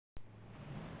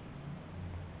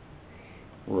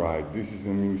Right, this is a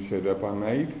new setup I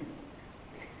made.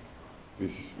 This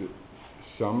is the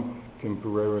sump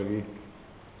temporarily.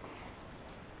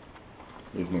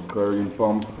 There's an aquarium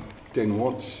pump, 10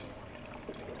 watts.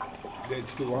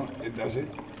 That's the one that does it.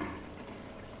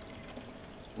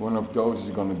 One of those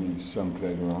is going to be sunk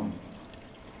later on.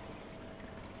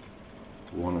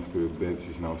 One of the beds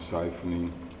is now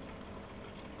siphoning.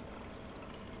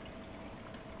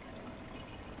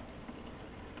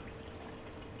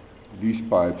 These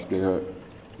pipes, they are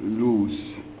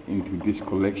loose into this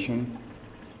collection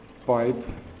pipe,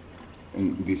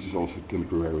 and this is also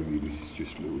temporarily, this is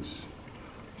just loose.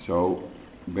 So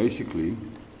basically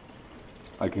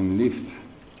I can lift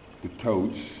the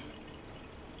toads,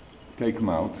 take them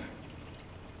out.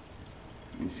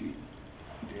 You see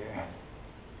there.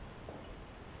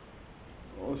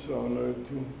 Also another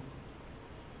two.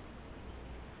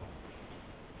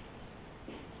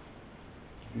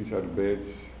 These are the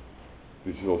beds.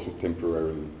 This is also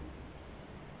temporarily.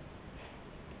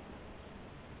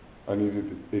 I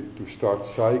needed it to start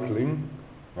cycling.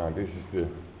 Now this is the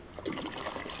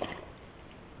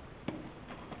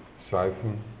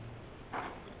siphon,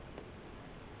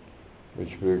 which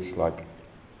works like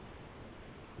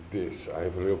this. I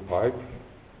have a little pipe,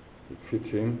 it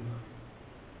fits in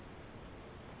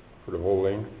for the whole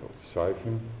length of the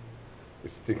siphon.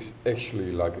 It sticks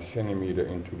actually like a centimeter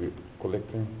into the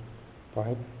collecting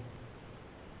pipe.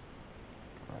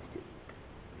 I have to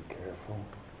be careful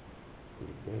with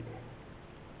the bed.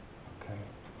 Okay.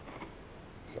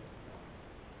 So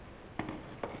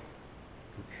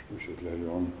push it later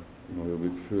on a little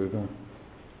bit further.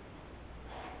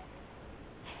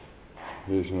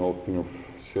 Here's an old thing of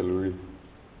celery,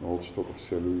 an old stock of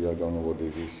celery, I don't know what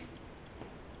it is.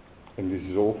 And this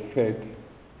is all fed.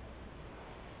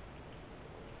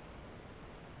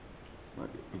 Like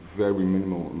a very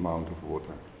minimal amount of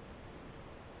water,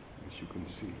 as you can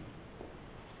see.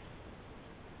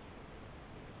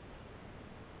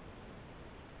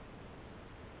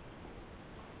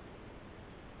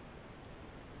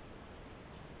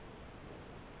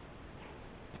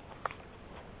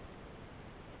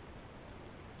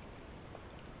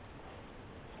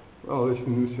 Well, this is a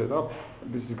new setup.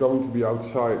 This is going to be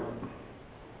outside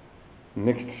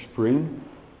next spring,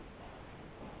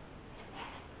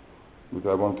 but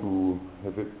I want to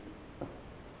have it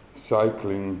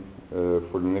cycling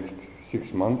for the next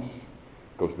 6 months,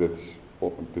 because that's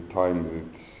the time that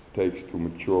it takes to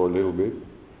mature a little bit.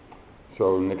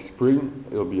 So next spring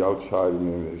it'll be outside and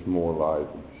then there's more light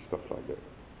and stuff like that.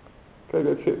 Okay,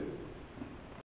 that's it.